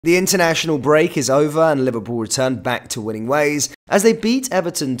The international break is over and Liverpool returned back to winning ways as they beat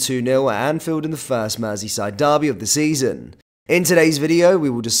Everton 2-0 at Anfield in the first Merseyside derby of the season. In today's video, we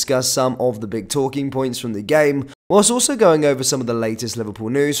will discuss some of the big talking points from the game, whilst also going over some of the latest Liverpool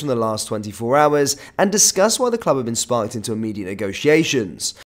news from the last 24 hours and discuss why the club have been sparked into immediate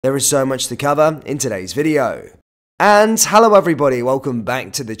negotiations. There is so much to cover in today's video. And hello everybody, welcome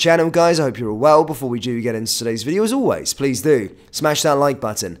back to the channel guys, I hope you're all well. Before we do get into today's video, as always, please do smash that like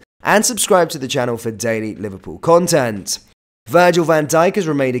button and subscribe to the channel for daily Liverpool content. Virgil van Dijk has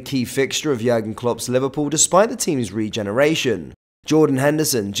remained a key fixture of Jurgen Klopp's Liverpool despite the team's regeneration. Jordan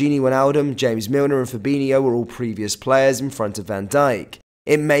Henderson, Gini Wijnaldum, James Milner and Fabinho were all previous players in front of Van Dijk.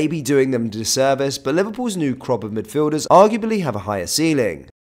 It may be doing them a disservice, but Liverpool's new crop of midfielders arguably have a higher ceiling.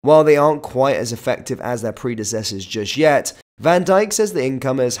 While they aren't quite as effective as their predecessors just yet, Van Dijk says the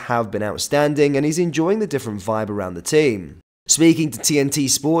incomers have been outstanding and he's enjoying the different vibe around the team. Speaking to TNT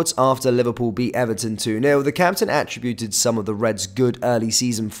Sports after Liverpool beat Everton 2-0, the captain attributed some of the Reds' good early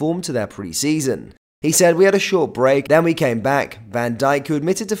season form to their pre-season. He said, "We had a short break, then we came back." Van Dijk, who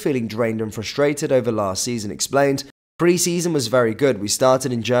admitted to feeling drained and frustrated over last season, explained, "Pre-season was very good. We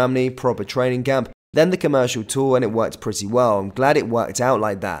started in Germany, proper training camp, then the commercial tour, and it worked pretty well. I'm glad it worked out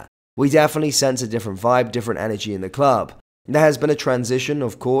like that. We definitely sense a different vibe, different energy in the club. There has been a transition,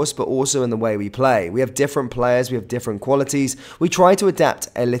 of course, but also in the way we play. We have different players, we have different qualities. We try to adapt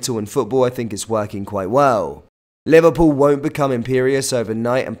a little in football. I think it's working quite well." Liverpool won't become imperious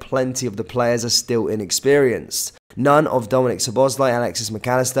overnight and plenty of the players are still inexperienced. None of Dominic Szoboszlai, Alexis Mac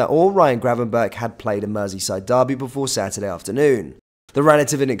Allister or Ryan Gravenberch had played a Merseyside derby before Saturday afternoon. The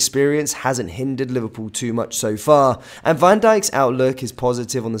relative inexperience hasn't hindered Liverpool too much so far, and Van Dijk's outlook is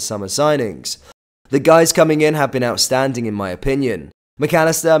positive on the summer signings. "The guys coming in have been outstanding in my opinion. Mac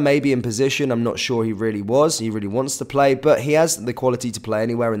Allister may be in position, I'm not sure he really wants to play, but he has the quality to play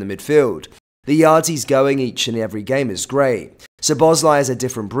anywhere in the midfield. The yards he's going each and every game is great. Szoboszlai is a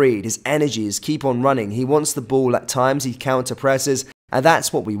different breed, his energy is keep on running, he wants the ball at times, he counter presses, and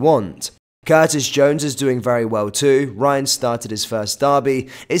that's what we want. Curtis Jones is doing very well too. Ryan started his first derby.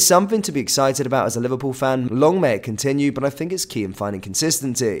 It's something to be excited about as a Liverpool fan. Long may it continue, but I think it's key in finding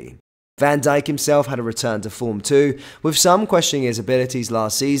consistency." Van Dijk himself had a return to form too, with some questioning his abilities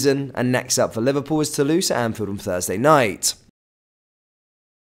last season, and next up for Liverpool is Toulouse at Anfield on Thursday night.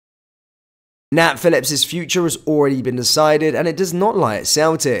 Nat Phillips' future has already been decided and it does not lie at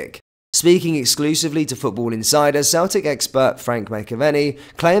Celtic. Speaking exclusively to Football Insider, Celtic expert Frank McAvenny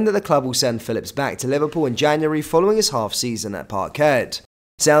claimed that the club will send Phillips back to Liverpool in January following his half-season at Parkhead.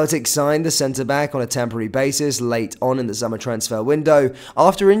 Celtic signed the centre-back on a temporary basis late on in the summer transfer window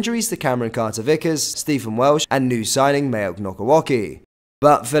after injuries to Cameron Carter-Vickers, Stephen Welsh and new signing Mayock Nokawaki.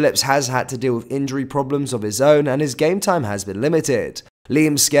 But Phillips has had to deal with injury problems of his own and his game time has been limited.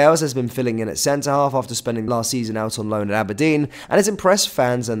 Liam Scales has been filling in at centre-half after spending last season out on loan at Aberdeen and has impressed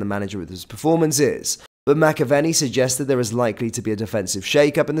fans and the manager with his performances. But McAvenny suggested there is likely to be a defensive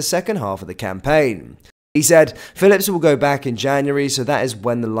shake-up in the second half of the campaign. He said, "Phillips will go back in January, so that is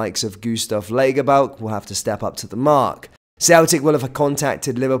when the likes of Gustav Lagerbalk will have to step up to the mark. Celtic will have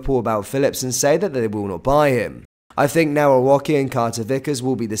contacted Liverpool about Phillips and say that they will not buy him. I think Nawawaki and Carter-Vickers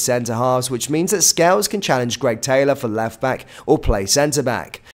will be the centre-halves, which means that Scales can challenge Greg Taylor for left-back or play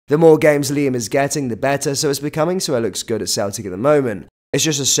centre-back. The more games Liam is getting, the better, so it's becoming so it looks good at Celtic at the moment. It's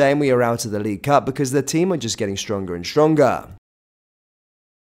just a shame we are out of the League Cup because the team are just getting stronger and stronger."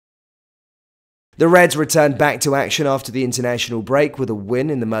 The Reds returned back to action after the international break with a win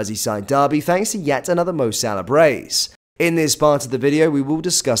in the Merseyside derby thanks to yet another Mo Salah brace. In this part of the video, we will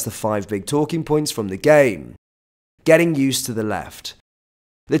discuss the 5 big talking points from the game. Getting used to the left.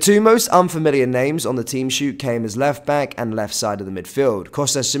 The two most unfamiliar names on the team sheet came as left back and left side of the midfield,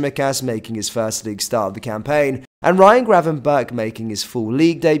 Kostas Tsimikas making his first league start of the campaign and Ryan Gravenberch making his full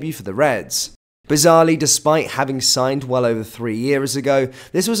league debut for the Reds. Bizarrely, despite having signed well over 3 years ago,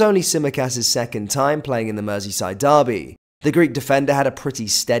 this was only Tsimikas' second time playing in the Merseyside derby. The Greek defender had a pretty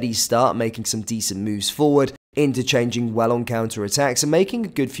steady start, making some decent moves forward, interchanging well on counter-attacks and making a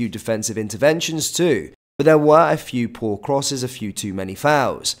good few defensive interventions too. But there were a few poor crosses, a few too many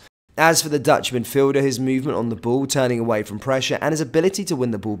fouls. As for the Dutch midfielder, his movement on the ball, turning away from pressure, and his ability to win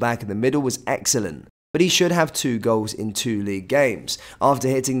the ball back in the middle was excellent. But he should have 2 goals in 2 league games. After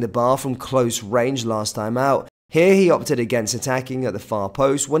hitting the bar from close range last time out, here he opted against attacking at the far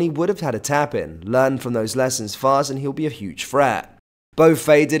post when he would have had a tap-in. Learn from those lessons fast and he'll be a huge threat. Both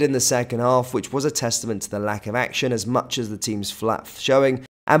faded in the second half, which was a testament to the lack of action as much as the team's flat showing,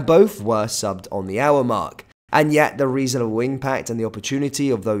 and both were subbed on the hour mark. And yet, the reasonable impact and the opportunity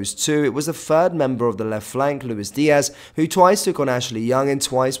of those two, it was the third member of the left flank, Luis Diaz, who twice took on Ashley Young and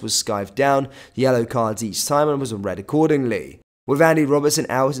twice was skived down, yellow cards each time, and was on red accordingly. With Andy Robertson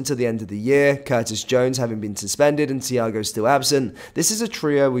out until the end of the year, Curtis Jones having been suspended and Thiago still absent, this is a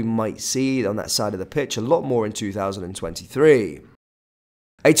trio we might see on that side of the pitch a lot more in 2023.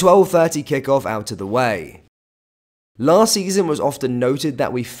 A 12:30 kickoff out of the way. Last season was often noted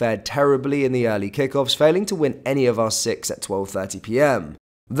that we fared terribly in the early kickoffs, failing to win any of our 6 at 12:30 PM.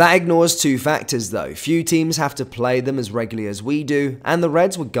 That ignores two factors though. Few teams have to play them as regularly as we do, and the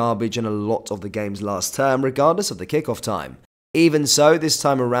Reds were garbage in a lot of the games last term regardless of the kickoff time. Even so, this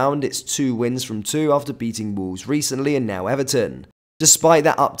time around it's 2 wins from 2 after beating Wolves recently and now Everton. Despite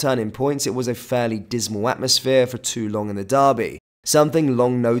that upturn in points, it was a fairly dismal atmosphere for too long in the derby, something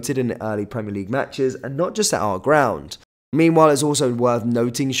long noted in early Premier League matches and not just at our ground. Meanwhile, it's also worth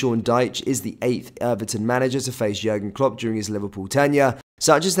noting Sean Dyche is the 8th Everton manager to face Jurgen Klopp during his Liverpool tenure,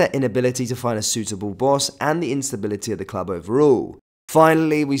 such as their inability to find a suitable boss and the instability of the club overall.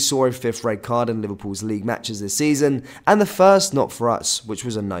 Finally, we saw a 5th red card in Liverpool's league matches this season, and the first not for us, which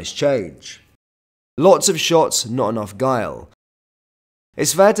was a nice change. Lots of shots, not enough guile.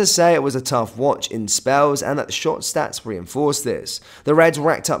 It's fair to say it was a tough watch in spells and that the shot stats reinforce this. The Reds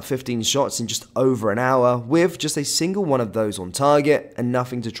racked up 15 shots in just over an hour, with just a single one of those on target and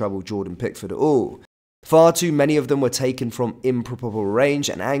nothing to trouble Jordan Pickford at all. Far too many of them were taken from improbable range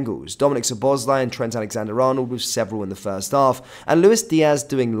and angles, Dominic Szoboszlai and Trent Alexander-Arnold with several in the first half, and Luis Diaz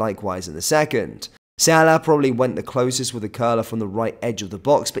doing likewise in the second. Salah probably went the closest with a curler from the right edge of the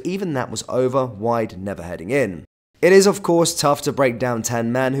box, but even that was over, wide, never heading in. It is of course tough to break down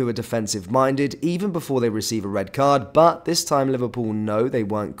 10 men who are defensive minded even before they receive a red card, but this time Liverpool know they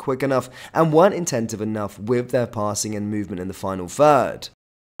weren't quick enough and weren't attentive enough with their passing and movement in the final third.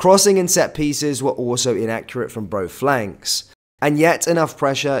 Crossing and set pieces were also inaccurate from both flanks. And yet enough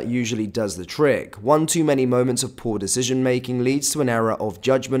pressure usually does the trick. One too many moments of poor decision making leads to an error of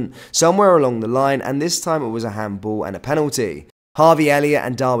judgment somewhere along the line, and this time it was a handball and a penalty. Harvey Elliott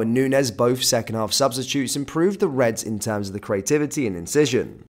and Darwin Núñez, both second half substitutes, improved the Reds in terms of the creativity and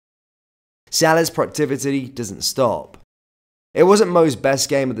incision. Salah's productivity doesn't stop. It wasn't Mo's best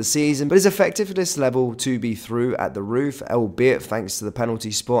game of the season, but his effectiveness level to be through at the roof, albeit thanks to the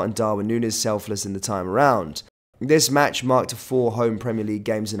penalty spot and Darwin Núñez selfless in the time around. This match marked 4 home Premier League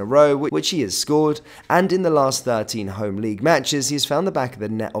games in a row, which he has scored, and in the last 13 home league matches, he has found the back of the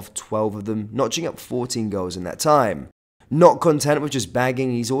net of 12 of them, notching up 14 goals in that time. Not content with just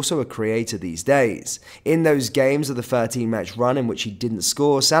bagging, he's also a creator these days. In those games of the 13-match run in which he didn't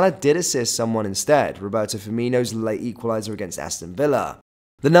score, Salah did assist someone instead, Roberto Firmino's late equaliser against Aston Villa.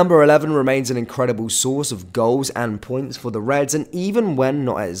 The number 11 remains an incredible source of goals and points for the Reds, and even when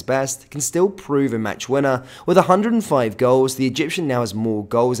not at his best, can still prove a match winner. With 105 goals, the Egyptian now has more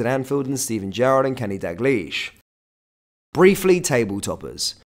goals at Anfield than Steven Gerrard and Kenny Dalglish. Briefly, table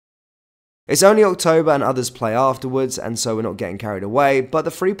toppers. It's only October and others play afterwards, and so we're not getting carried away, but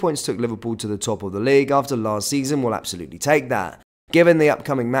the 3 points took Liverpool to the top of the league after last season. We'll absolutely take that. Given the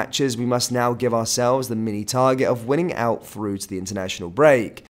upcoming matches, we must now give ourselves the mini target of winning out through to the international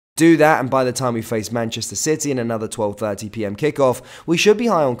break. Do that, and by the time we face Manchester City in another 12:30 PM kickoff, we should be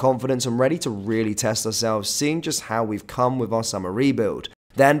high on confidence and ready to really test ourselves, seeing just how we've come with our summer rebuild.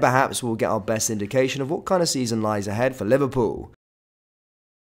 Then perhaps we'll get our best indication of what kind of season lies ahead for Liverpool.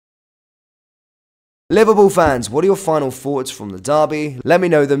 Liverpool fans, what are your final thoughts from the derby? Let me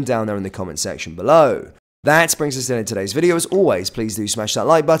know them down there in the comment section below. That brings us to the end of today's video. As always, please do smash that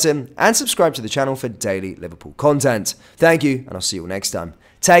like button and subscribe to the channel for daily Liverpool content. Thank you, and I'll see you all next time.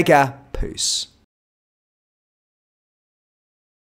 Take care. Peace.